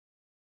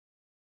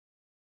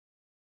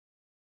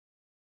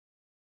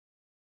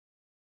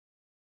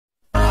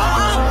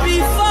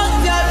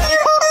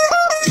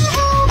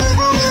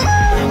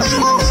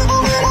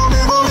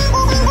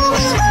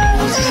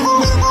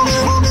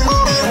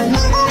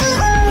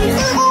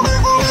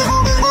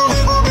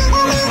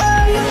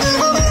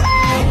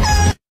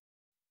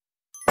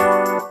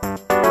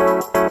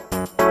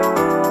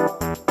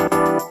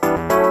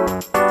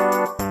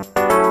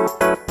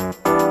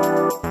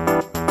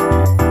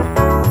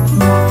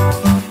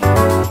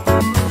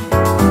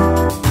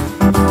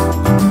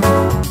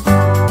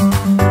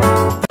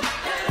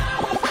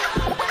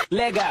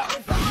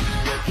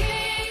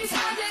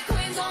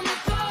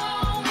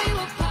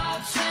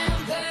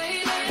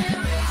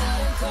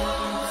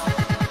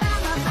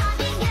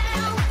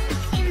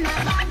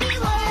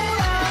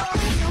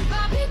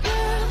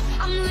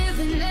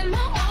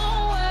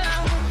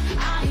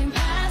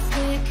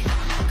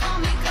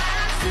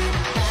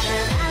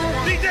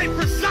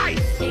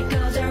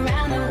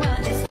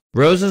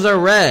Roses are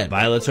red,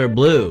 violets are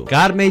blue.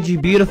 God made you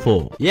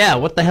beautiful. Yeah,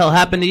 what the hell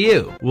happened to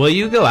you? Will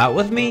you go out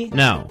with me?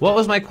 No. What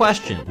was my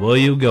question? Will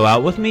you go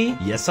out with me?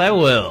 Yes, I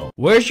will.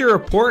 Where's your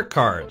report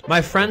card?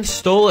 My friend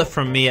stole it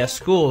from me at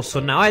school,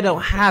 so now I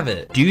don't have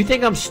it. Do you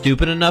think I'm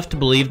stupid enough to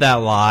believe that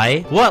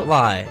lie? What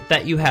lie?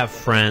 That you have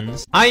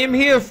friends? I am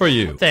here for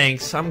you.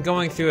 Thanks, I'm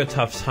going through a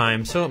tough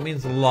time, so it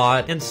means a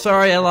lot. And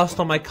sorry I lost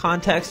all my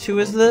contacts. Who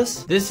is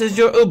this? This is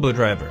your Uber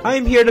driver. I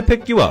am here to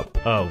pick you up.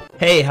 Oh.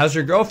 Hey, how's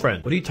your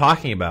girlfriend? What are you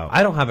talking about?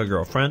 I don't have a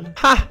girlfriend.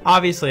 Ha!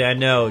 Obviously I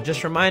know.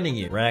 Just reminding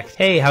you, Rex.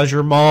 Hey, how's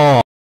your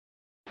mom?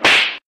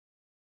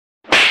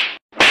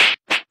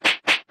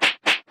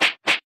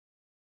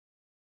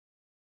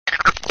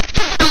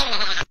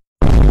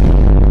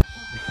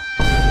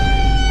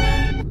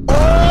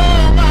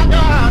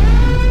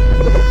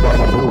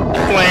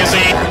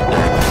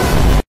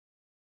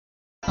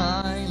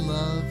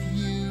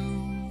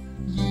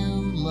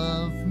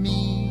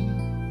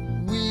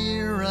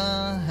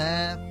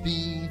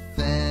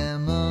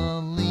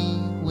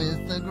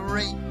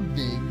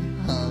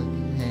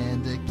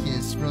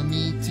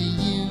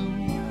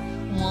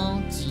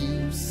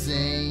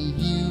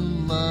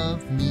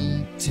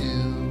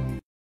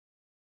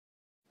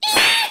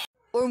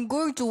 I'm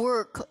going to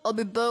work. I'll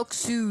be back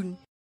soon.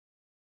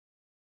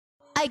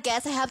 I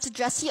guess I have to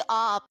dress you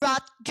up.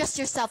 Rot, dress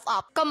yourself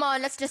up. Come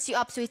on, let's dress you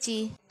up,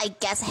 sweetie. I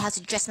guess I have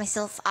to dress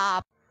myself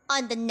up.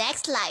 On the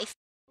next life,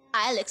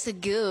 I look so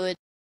good.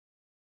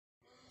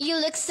 You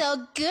look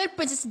so good,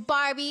 Princess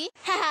Barbie.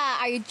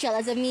 Haha, are you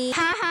jealous of me?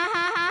 Ha ha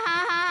ha ha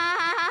ha.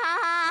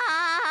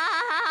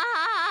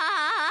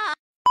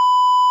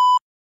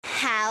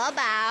 How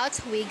about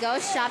we go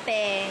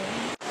shopping?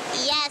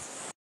 Yes.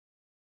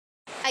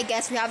 I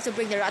guess we have to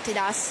bring the rat with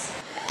us.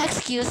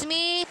 Excuse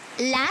me?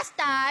 Last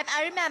time,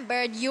 I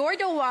remembered you're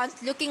the ones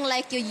looking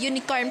like your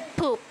unicorn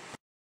poop.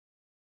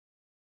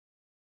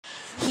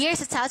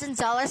 Here's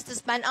 $1,000 to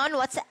spend on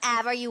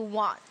whatever you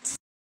want.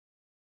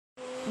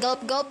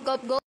 Gulp, gulp,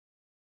 gulp, gulp.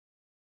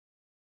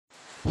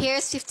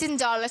 Here's $15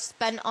 to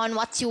spend on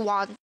what you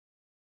want.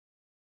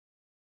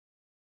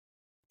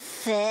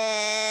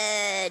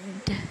 Fed.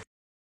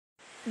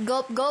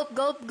 Gulp, gulp,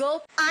 gulp,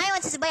 gulp. I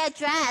want to buy a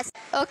dress.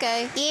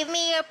 Okay. Give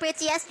me your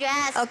prettiest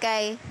dress.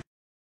 Okay.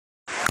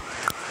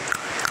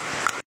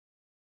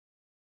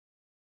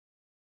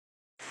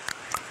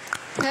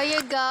 Here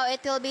you go.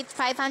 It will be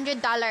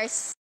 $500.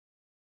 Gulp,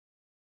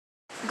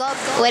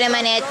 gulp. Wait a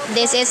minute.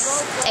 This is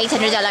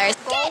 $800.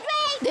 Get me!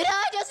 Did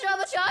I just rob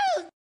a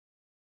child?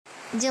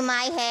 Do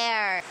my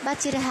hair.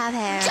 But you don't have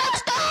hair.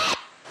 Just do it!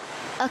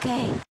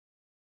 Okay.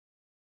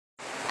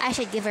 I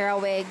should give her a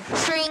wig.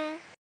 String.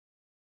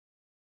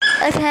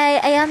 Okay,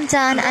 I am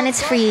done and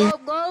it's free.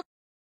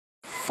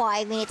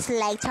 5 minutes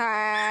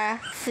later,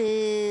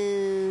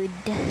 food.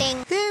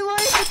 Ding. Hey, why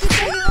is it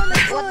taking all my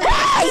food? What the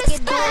heck is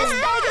this?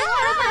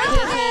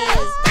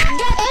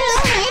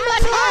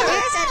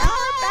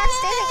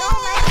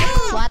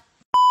 What?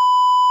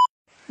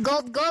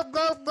 Gulp, gulp,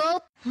 gulp,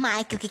 gulp.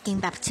 My cookie came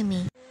back to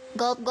me.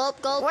 Gulp,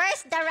 gulp, gulp.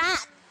 Where's the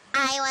rat?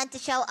 I want to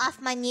show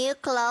off my new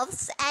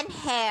clothes and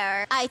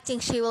hair. I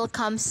think she will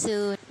come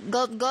soon.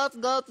 Gulp, gulp,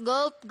 gulp,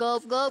 gulp,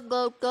 gulp, gulp,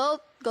 gulp,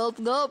 gulp,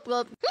 gulp, gulp,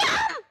 gulp.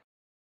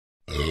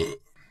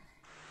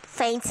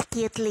 Faints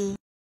cutely.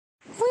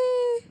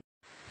 Whee!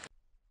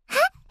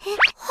 哇，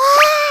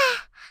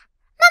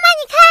妈妈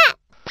你看，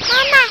妈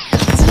妈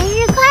节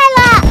日快乐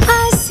 ！I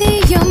see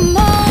your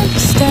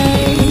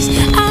monsters,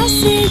 I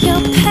see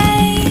your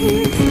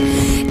pain.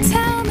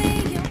 Tell me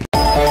your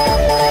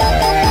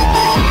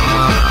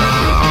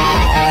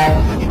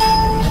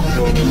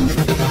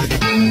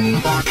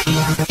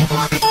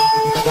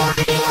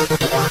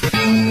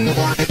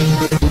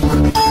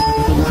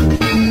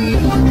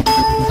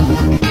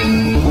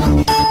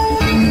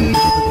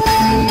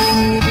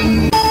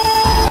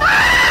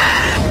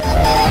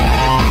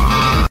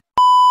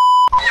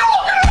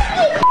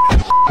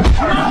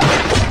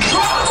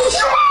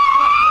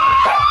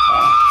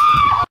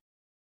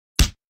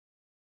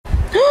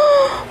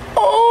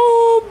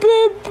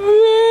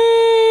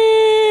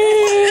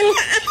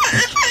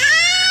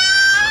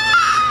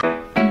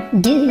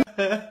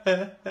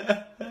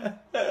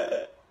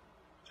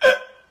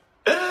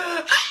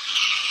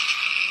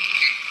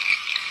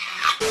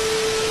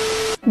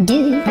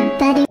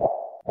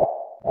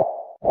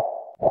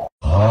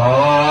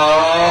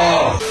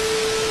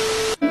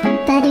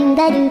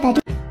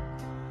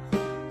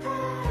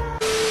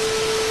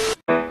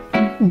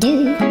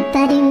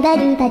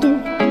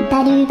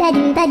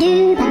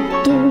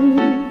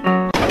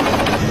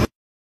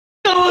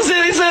Como se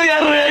dice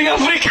diarrea en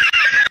África?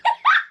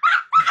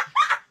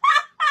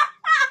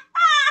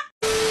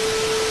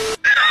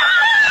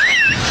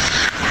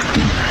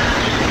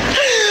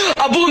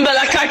 Abunda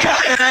la caca.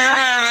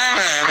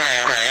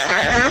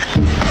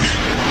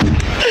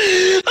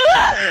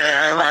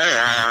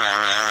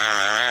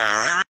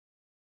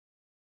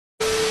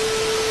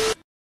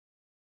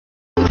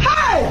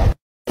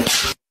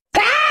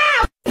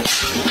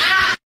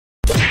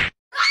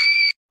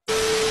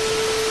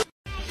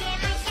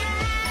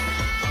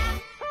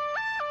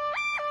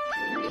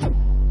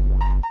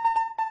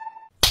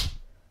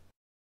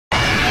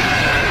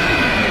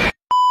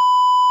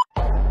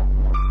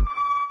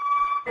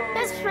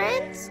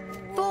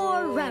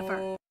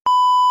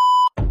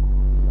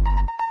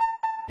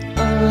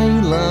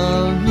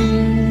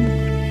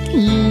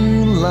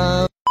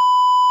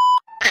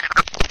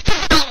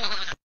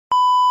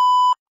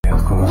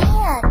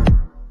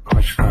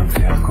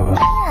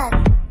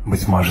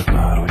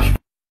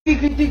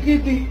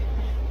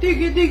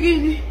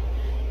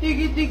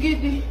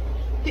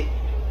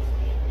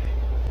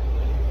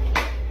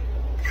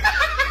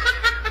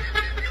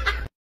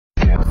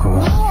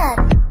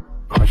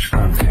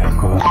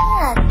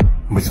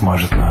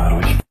 смажет на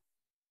грудь.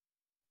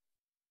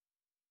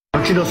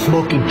 Don't you know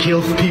smoking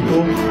kills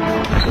people?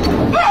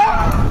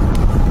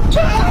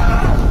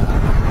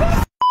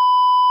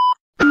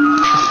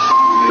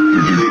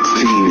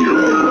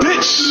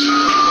 Bitch!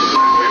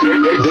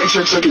 They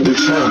should check it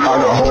this time. I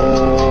got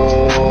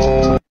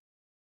home.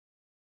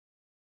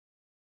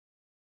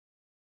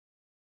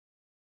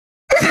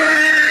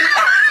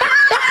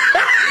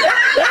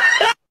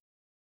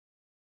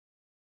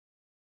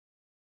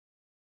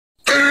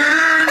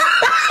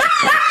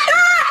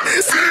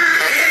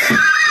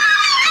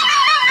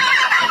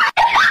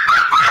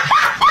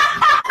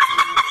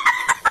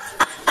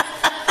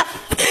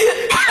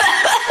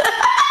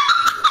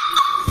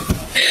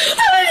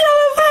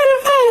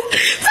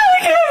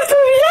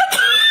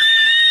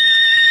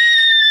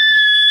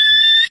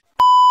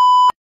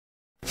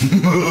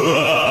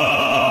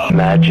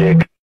 Magic.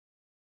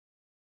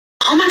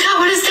 Oh my god,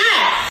 what is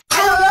that?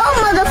 Hello,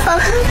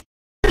 motherfucker.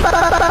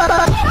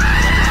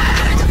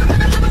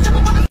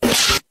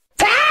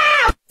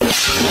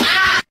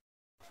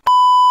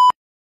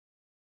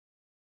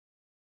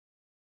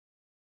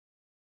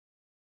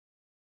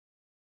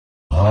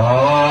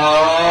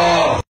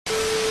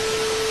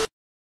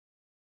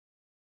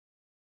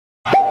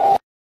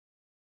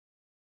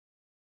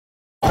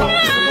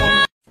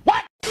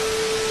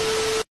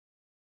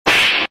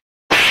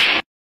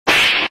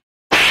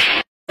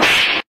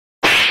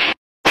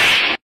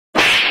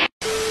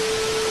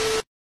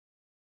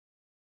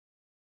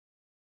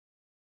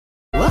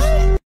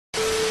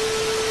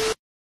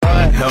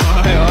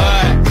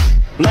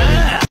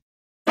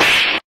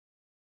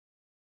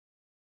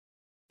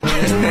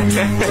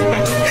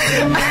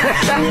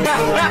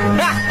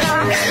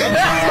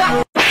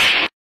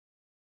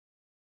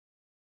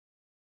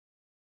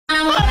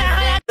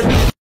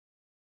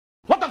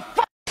 What the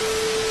fuck?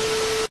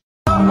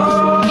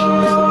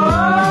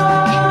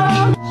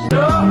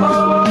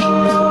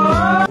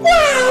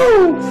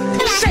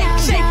 Shake,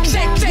 shake,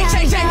 shake, shake,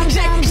 shake, shake,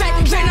 shake,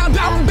 shake, shake, now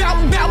bounce,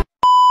 bounce, bounce.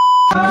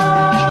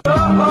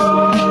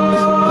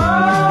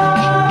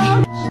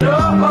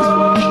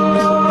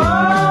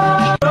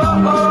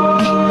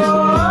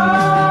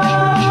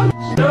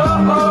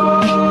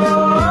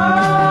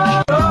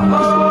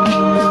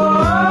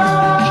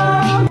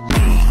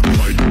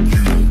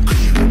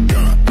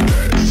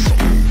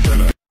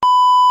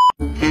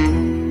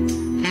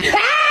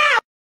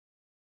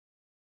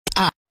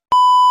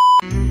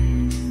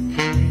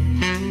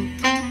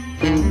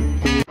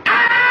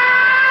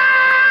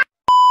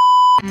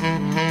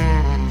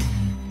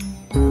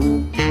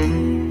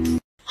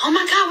 Oh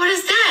my god, what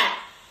is that?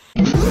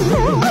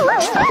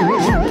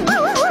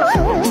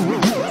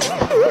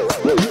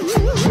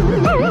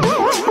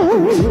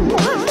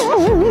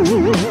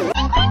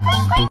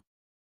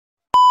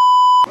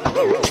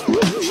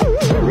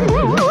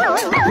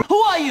 Who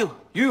are you?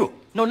 You.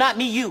 No, not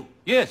me, you.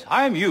 Yes,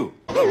 I am you.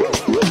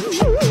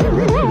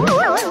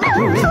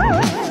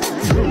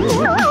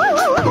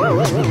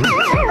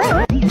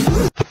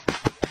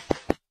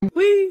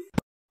 Wee.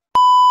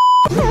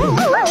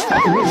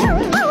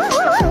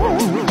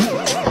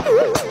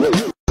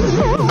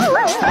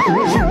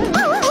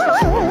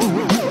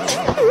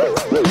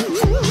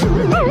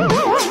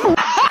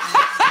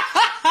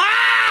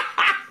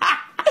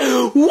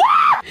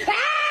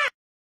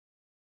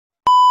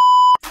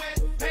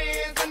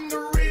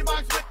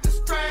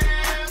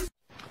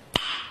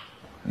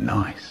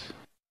 Nice.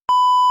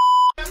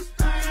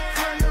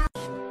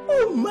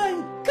 Oh my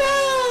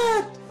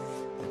god!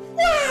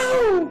 Wow!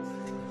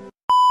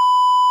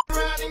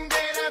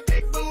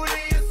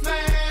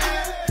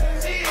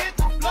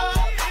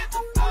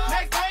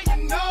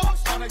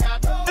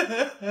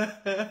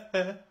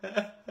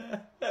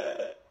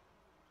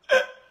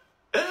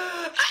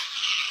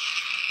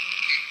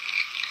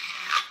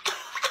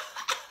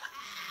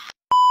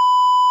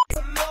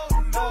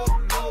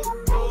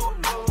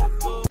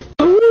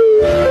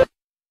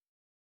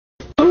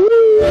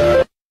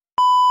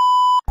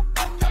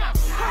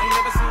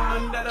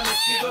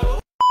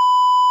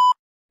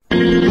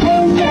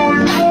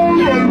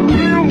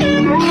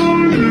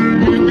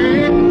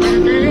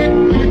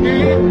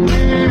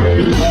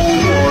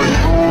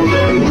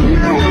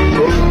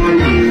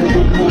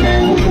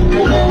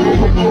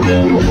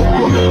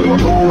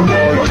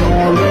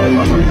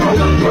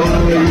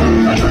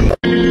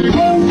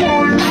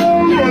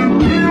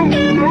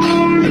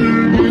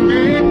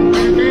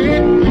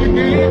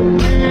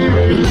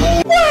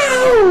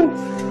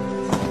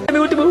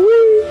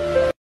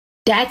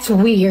 That's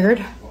weird.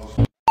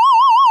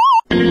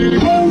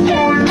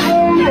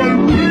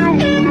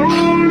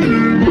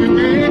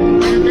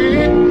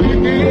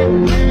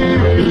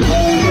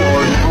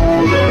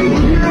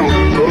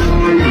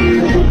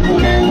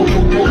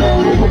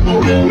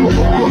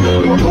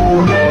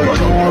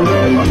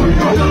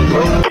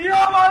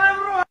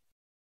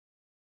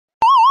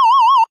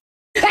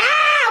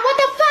 What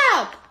the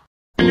fuck?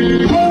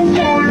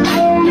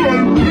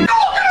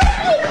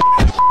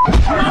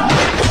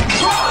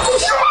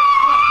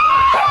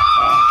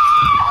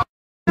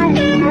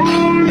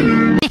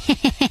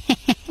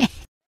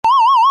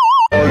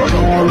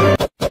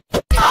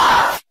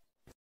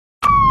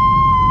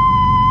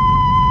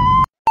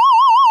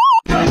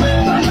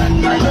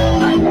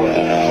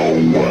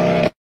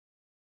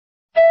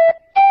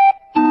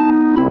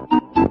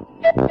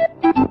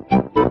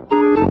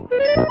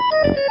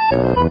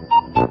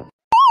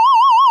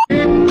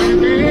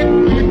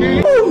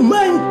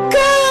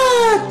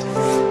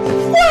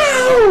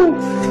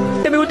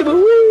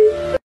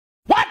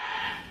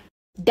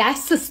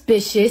 That's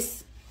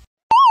suspicious.